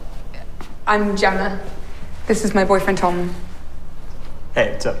I'm Gemma. This is my boyfriend, Tom.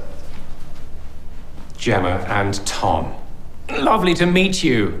 Hey, what's up? Gemma and Tom. Lovely to meet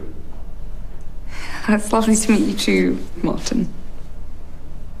you. It's lovely to meet you too, Martin.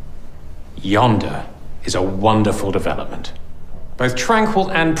 Yonder is a wonderful development. Both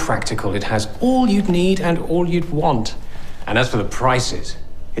tranquil and practical. It has all you'd need and all you'd want. And as for the prices,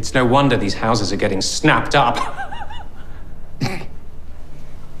 it's no wonder these houses are getting snapped up.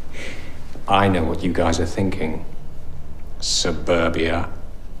 I know what you guys are thinking. Suburbia.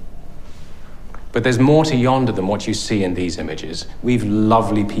 But there's more to Yonder than what you see in these images. We've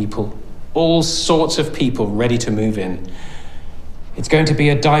lovely people, all sorts of people ready to move in. It's going to be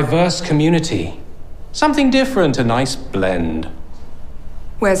a diverse community. Something different, a nice blend.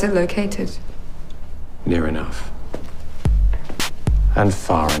 Where's it located? Near enough. And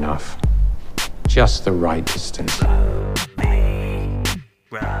far enough. Just the right distance.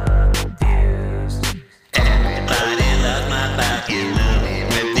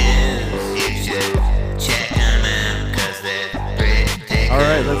 All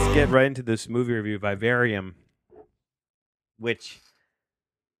right, let's get right into this movie review, Vivarium, which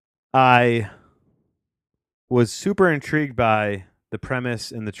I was super intrigued by the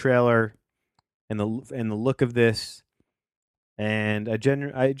premise and the trailer and the look of this, and I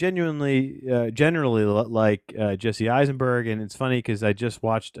genuinely generally like Jesse Eisenberg, and it's funny because I just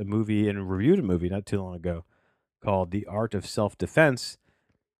watched a movie and reviewed a movie not too long ago called The Art of Self-Defense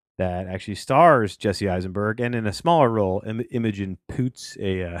that actually stars Jesse Eisenberg, and in a smaller role, Imogen Poots,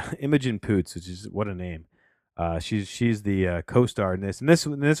 Imogen Poots, which is what a name. She's the co-star in this, and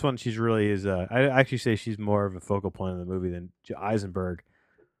this one she's really is. I actually say she's more of a focal point of the movie than Eisenberg,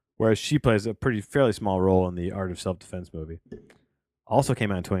 whereas she plays a fairly small role in the Art of Self-Defense movie. Also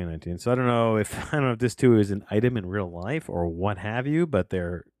came out in 2019, so I don't know if this too is an item in real life or what have you, but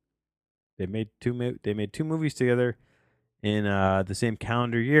they made two movies together in the same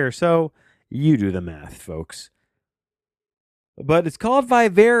calendar year, so you do the math, folks. But it's called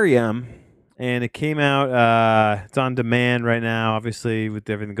Vivarium, and it came out. It's on demand right now. Obviously, with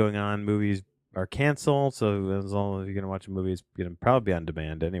everything going on, movies are canceled. So as long as you're gonna watch a movie, it's gonna probably be on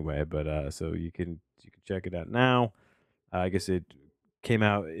demand anyway. But so you can check it out now. I guess it came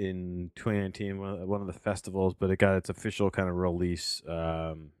out in 2019, one of the festivals, but it got its official kind of release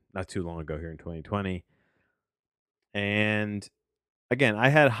not too long ago here in 2020. And again, I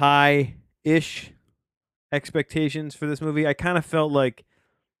had high-ish expectations for this movie. I kind of felt like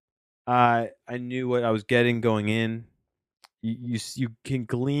I knew what I was getting going in. You can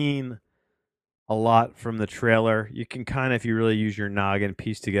glean a lot from the trailer. You can kind of, if you really use your noggin,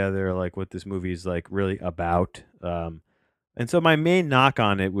 piece together like what this movie is like really about. And so my main knock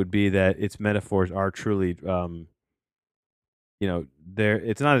on it would be that its metaphors are truly,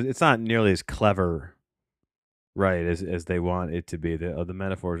 it's not nearly as clever, right, as they want it to be. The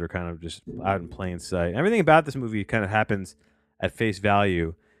metaphors are kind of just out in plain sight. Everything about this movie kind of happens at face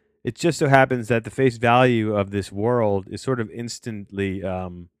value. It just so happens that the face value of this world is sort of instantly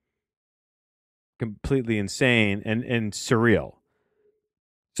completely insane and surreal.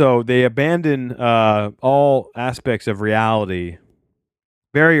 So they abandon all aspects of reality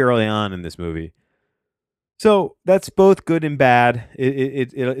very early on in this movie. So that's both good and bad.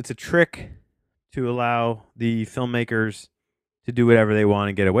 It's a trick to allow the filmmakers to do whatever they want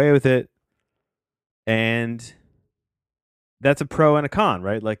and get away with it. And that's a pro and a con,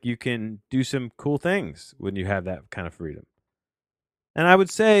 right? Like you can do some cool things when you have that kind of freedom. And I would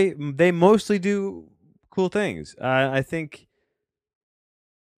say they mostly do cool things. I think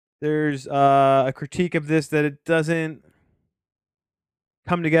there's a critique of this that it doesn't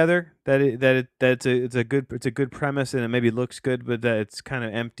come together. It's a good premise and it maybe looks good, but that it's kind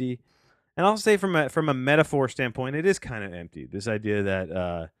of empty. And I'll say from a metaphor standpoint, it is kind of empty. This idea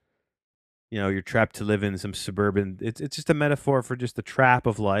that you're trapped to live in some suburban. It's just a metaphor for just the trap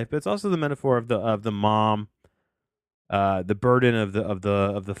of life. But it's also the metaphor of the mom, the burden of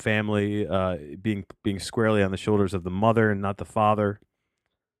the family being squarely on the shoulders of the mother and not the father.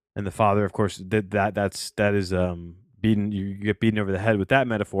 And the father, of course, that is beaten. You get beaten over the head with that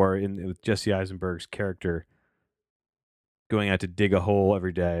metaphor with Jesse Eisenberg's character going out to dig a hole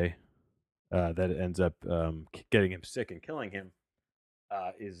every day. That ends up getting him sick and killing him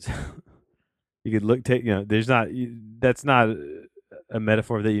is you could that's not a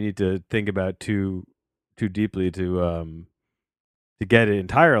metaphor that you need to think about too deeply to get it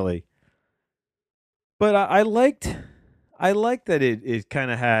entirely. But I liked that it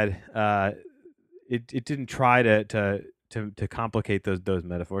kind of had it didn't try to complicate those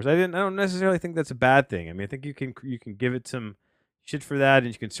metaphors. I don't necessarily think that's a bad thing. I mean, I think you can give it some shit for that,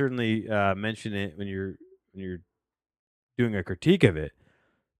 and you can certainly mention it when you're doing a critique of it.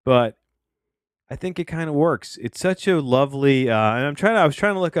 But I think it kind of works. It's such a lovely, and I was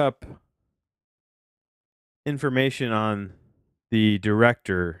trying to look up information on the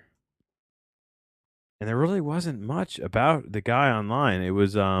director, and there really wasn't much about the guy online. It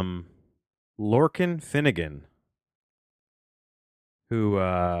was Lorcan Finnegan, who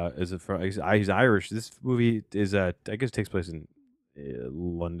is he's Irish. This movie is I guess it takes place in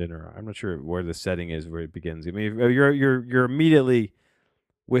London, or I'm not sure where the setting is where it begins. I mean, you're immediately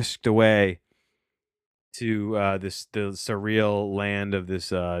whisked away to the surreal land of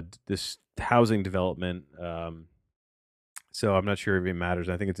this housing development. So I'm not sure if it matters.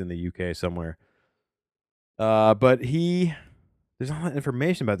 I think it's in the UK somewhere. But there's a lot of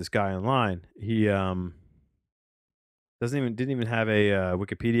information about this guy online. He didn't even have a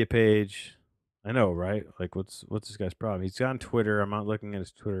Wikipedia page. I know, right? Like, what's this guy's problem? He's on Twitter. I'm not looking at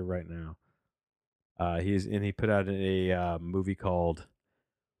his Twitter right now. He put out a movie called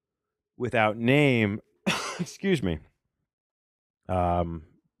Without Name. Excuse me.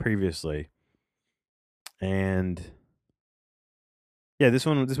 Previously, and yeah, this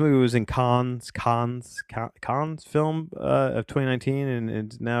movie was in Cannes film of 2019, and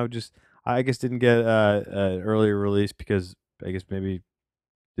it's now just I guess didn't get an earlier release because I guess maybe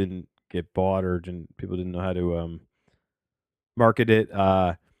didn't get bought or people didn't know how to market it.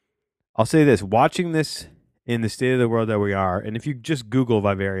 I'll say this: watching this in the state of the world that we are, and if you just Google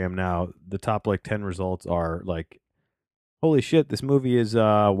Vivarium now, the top like 10 results are like, holy shit, this movie is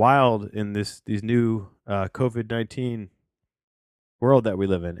wild in these new COVID-19 world that we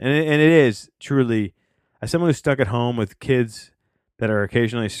live in, and it is truly, as someone who's stuck at home with kids that are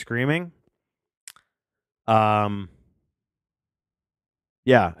occasionally screaming. Yeah,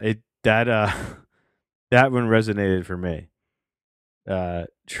 that that one resonated for me.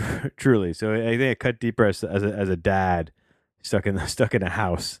 Truly. So I think it cut deeper as a dad stuck in a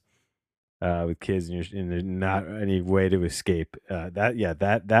house with kids, and there's not any way to escape.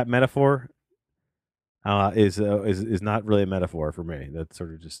 That metaphor is not really a metaphor for me. That's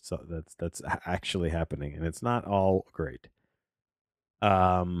sort of just that's actually happening, and it's not all great.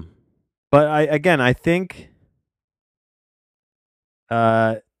 But I think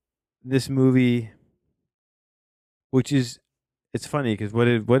this movie, which is, it's funny because what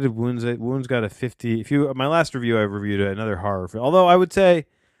did Wounds got a 50. If you my last review, I reviewed another horror film. Although I would say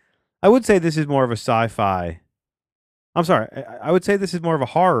this is more of a sci-fi. I'm sorry, I would say this is more of a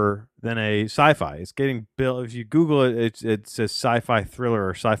horror than a sci-fi. It's getting built. If you Google it, it's a sci-fi thriller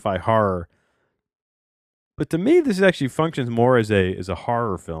or sci-fi horror. But to me, this actually functions more as a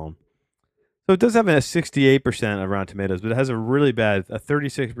horror film. So it does have a 68% of Rotten Tomatoes, but it has a really bad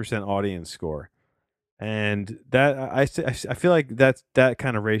 36% audience score. And that I feel like that's that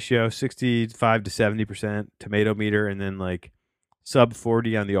kind of ratio, 65 to 70% tomato meter, and then like sub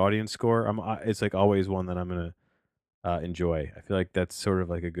 40 on the audience score. It's like always one that I'm gonna enjoy. I feel like that's sort of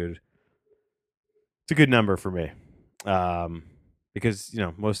like it's a good number for me, because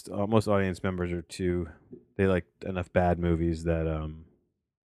most audience members they like enough bad movies that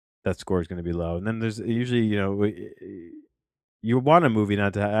that score is going to be low. And then there's usually you want a movie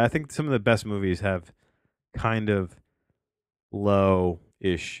not to. I think some of the best movies have kind of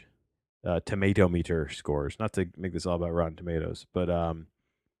low-ish tomato meter scores. Not to make this all about Rotten Tomatoes, but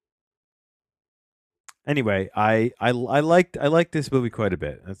anyway, I liked this movie quite a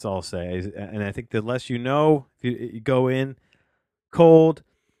bit. That's all I'll say. And I think the less you know, if you go in cold,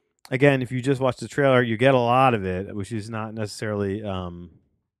 again, if you just watch the trailer, you get a lot of it, which is not necessarily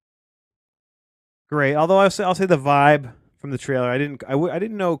great. Although I'll say the vibe from the trailer, I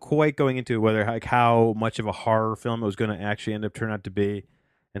didn't know quite going into it whether like how much of a horror film it was going to actually end up turn out to be,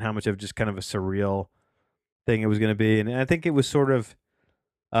 and how much of just kind of a surreal thing it was going to be. And I think it was sort of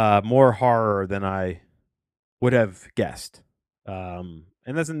more horror than I would have guessed. And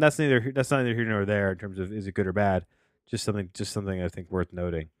that's neither here nor there in terms of is it good or bad. Just something I think worth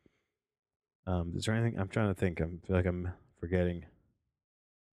noting. Is there anything I'm trying to think? I feel like I'm forgetting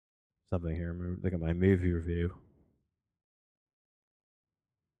something here. I'm looking at my movie review.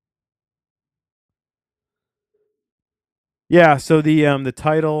 Yeah, so the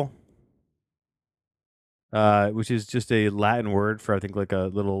title, which is just a Latin word for I think like a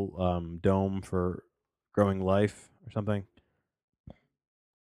little dome for growing life or something.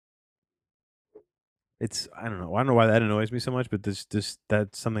 I don't know why that annoys me so much, but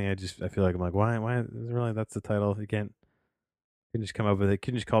that's something I feel like I'm like why really that's the title. You can just come up with it. You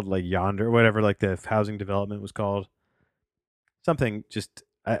can just call it like Yonder or whatever like the housing development was called. Something just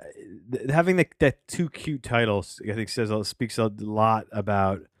having that two cute titles, I think speaks a lot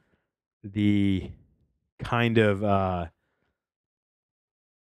about the kind of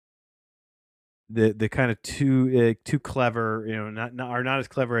the kind of too clever, not as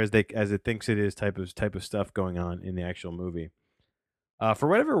clever as it thinks it is type of stuff going on in the actual movie. For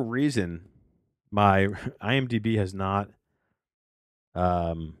whatever reason, my IMDb has not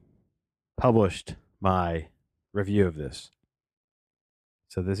um, published my review of this,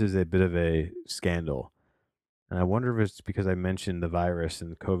 so this is a bit of a scandal. And I wonder if it's because I mentioned the virus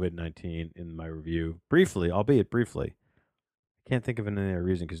and COVID-19 in my review briefly, albeit briefly. I can't think of any other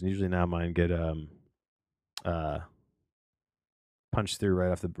reason because usually now mine get uh, punched through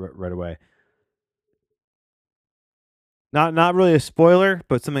right away. Not really a spoiler,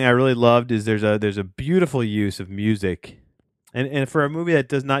 but something I really loved is there's a beautiful use of music, and for a movie that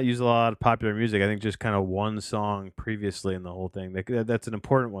does not use a lot of popular music, I think just kind of one song previously in the whole thing. That's an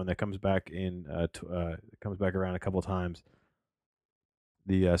important one that comes back comes back around a couple times.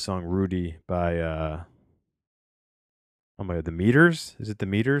 The song "Rudy" by oh my god, the Meters. Is it the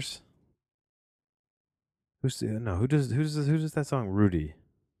Meters? Who does that song "Rudy"?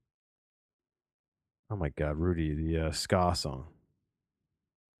 Oh my god, Rudy, the ska song.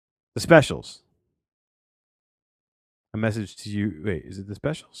 The Specials. A message to you. Wait, is it the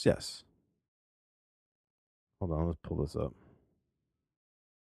Specials? Yes. Hold on, let's pull this up.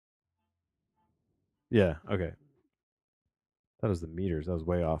 Yeah, okay. That was the Meters. That was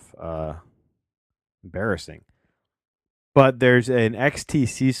way off. Embarrassing. But there's an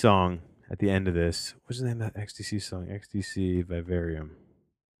XTC song at the end of this. What's the name of that XTC song? XTC Vivarium.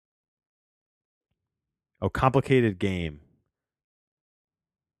 Oh, Complicated Game.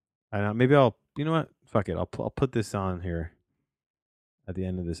 I know. Maybe I'll. You know what? Fuck it. I'll put this on here at the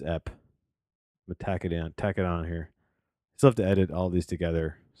end of this ep. I'm gonna tack it on here. Still have to edit all these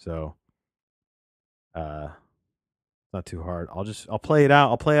together, so not too hard. I'll play it out.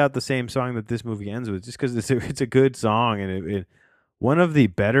 I'll play out the same song that this movie ends with, just because it's a good song, and it one of the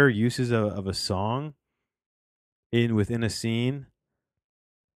better uses of a song within a scene,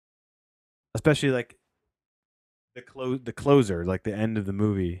 especially like the closer, like the end of the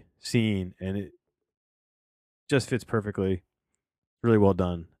movie scene, and it just fits perfectly. Really well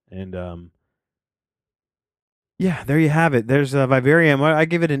done, and yeah, there you have it. There's Vivarium. I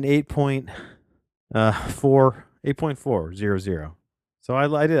give it an 8.400. So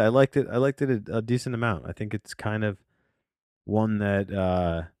I did. I liked it. I liked it a decent amount. I think it's kind of one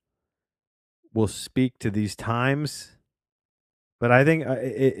that will speak to these times. But I think,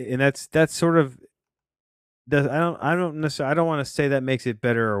 and that's sort of. I don't necessarily. I don't want to say that makes it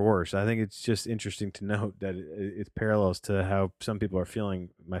better or worse. I think it's just interesting to note that it parallels to how some people are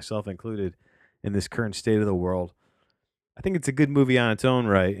feeling, myself included, in this current state of the world. I think it's a good movie on its own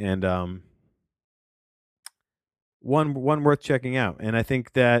right, and one worth checking out. And I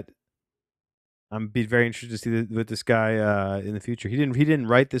think that I'm be very interested to see with this guy in the future. He didn't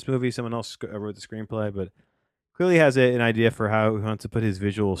write this movie. Someone else wrote the screenplay, but clearly has an idea for how he wants to put his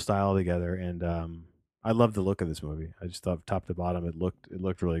visual style together. And I love the look of this movie. I just thought top to bottom it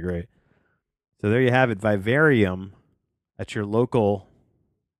looked really great. So there you have it, Vivarium, at your local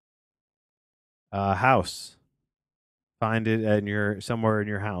house. Find it somewhere in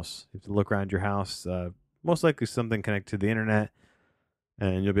your house. You have to look around your house. Most likely something connected to the internet,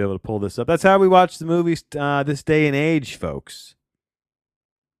 and you'll be able to pull this up. That's how we watch the movies this day and age, folks.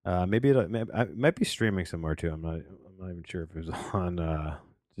 Maybe it might be streaming somewhere too. I'm not even sure if it's on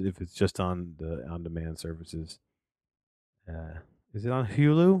if it's just on the on-demand services. Is it on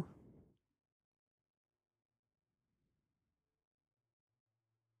Hulu?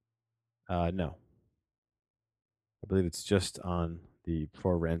 No. I believe it's just on the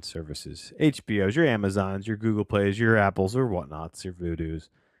for rent services. HBOs, your Amazons, your Google Plays, your Apples, or whatnots, your Voodoos,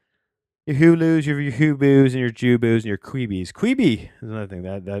 your Hulus, your Hubus, and your Jubus, and your Queebies. Queeby is another thing.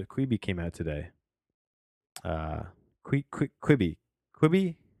 That Queeby came out today. Quibi.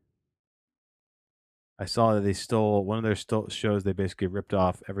 I saw that they stole one of their shows. They basically ripped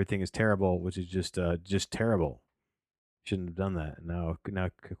off Everything Is Terrible, which is just terrible. Shouldn't have done that. Now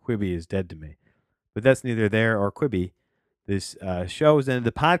Quibi is dead to me. But that's neither there or Quibi. This show is ended.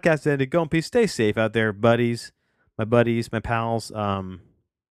 The podcast ended. Go in peace. Stay safe out there, buddies, my pals. I'm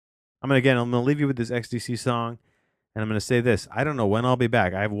gonna leave you with this XDC song, and I'm gonna say this. I don't know when I'll be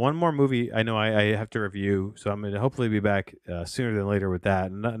back. I have one more movie I know I have to review, so I'm gonna hopefully be back sooner than later with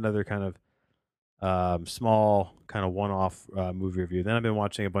that. Another kind of small kind of one-off movie review. Then I've been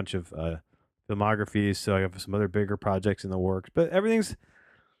watching a bunch of filmographies, so I have some other bigger projects in the works. But everything's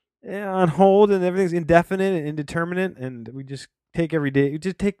on hold, and everything's indefinite and indeterminate, and we just take every day,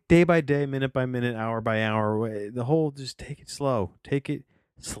 just take day by day, minute by minute, hour by hour. The whole, just take it slow, take it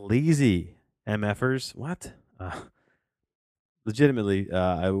sleazy, MFers. What? Legitimately,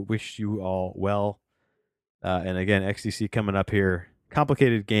 I wish you all well. And again, XDC coming up here.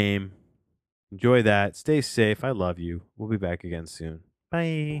 Complicated game. Enjoy that. Stay safe. I love you. We'll be back again soon.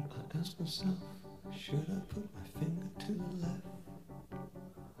 Bye. I ask myself, should I put my finger to the left?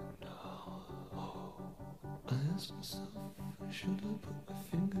 No. I ask myself, should I put my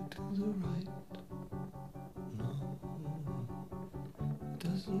finger to the right? No. It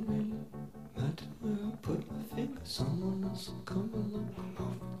doesn't really matter where I put my finger. Someone else will come along and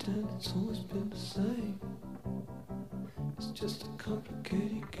I'll pretend it's always been the same. It's just a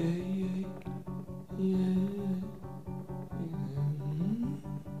complicated game. Yeah.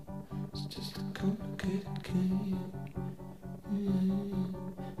 It's just a complicated game.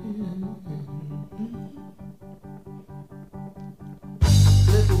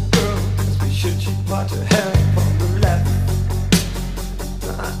 Little girl, should she part her hair from the left?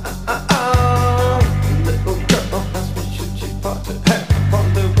 Little girl, should she part her hair from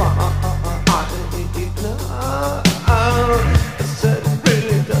the right? I said it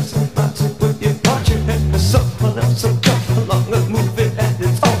really doesn't matter when you part your hair. Someone else will come along and move it, and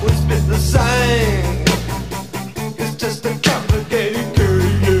it's always been the same. It's just a complicated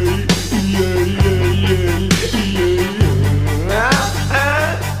game.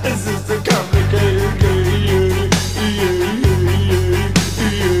 This is a complicated game.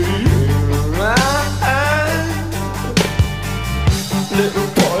 Little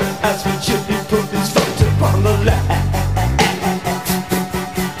boy asked me should he put his foot upon the left.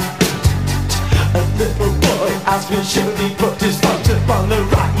 A little boy asked me should he put his foot upon the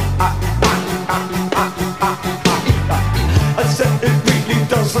right. I said it really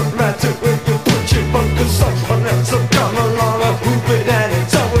doesn't matter when you put your foot, 'cause someone else will come along and move it, and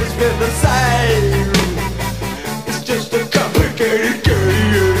it's always been the same. It's just a complicated game.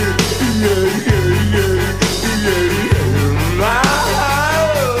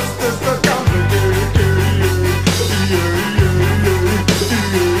 It's just a complicated game.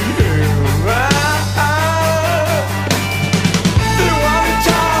 They wanna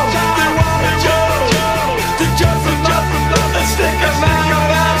talk, they wanna joke, to just another stick a man on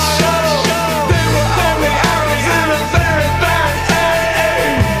that show. They were only arrows in a very bad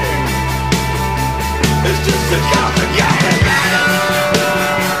aim. It's just a complicated game.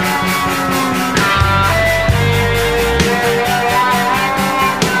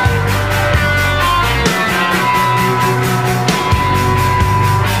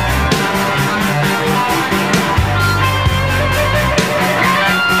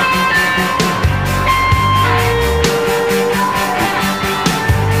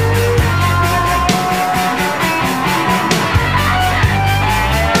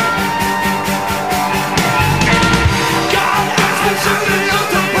 God asked me to the left,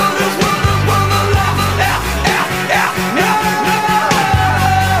 to put his foot upon the left. No.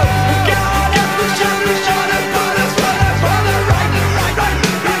 God asked me to the shoulder, put his foot upon the right.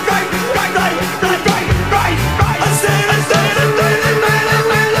 I said,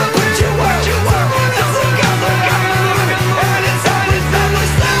 put your word. It's a complicated, and it's always been the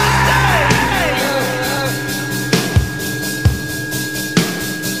same.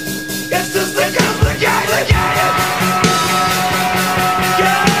 It's just a complicated game.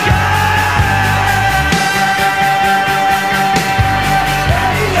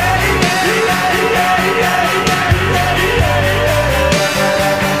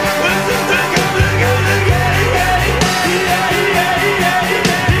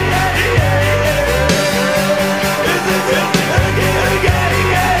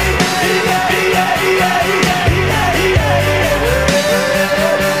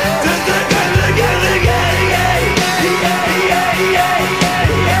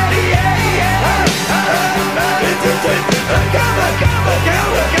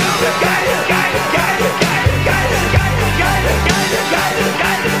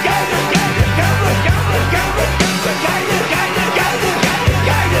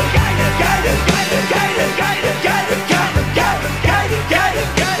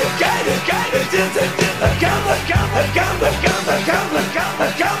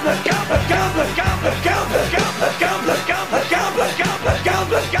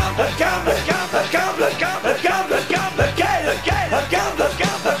 Come,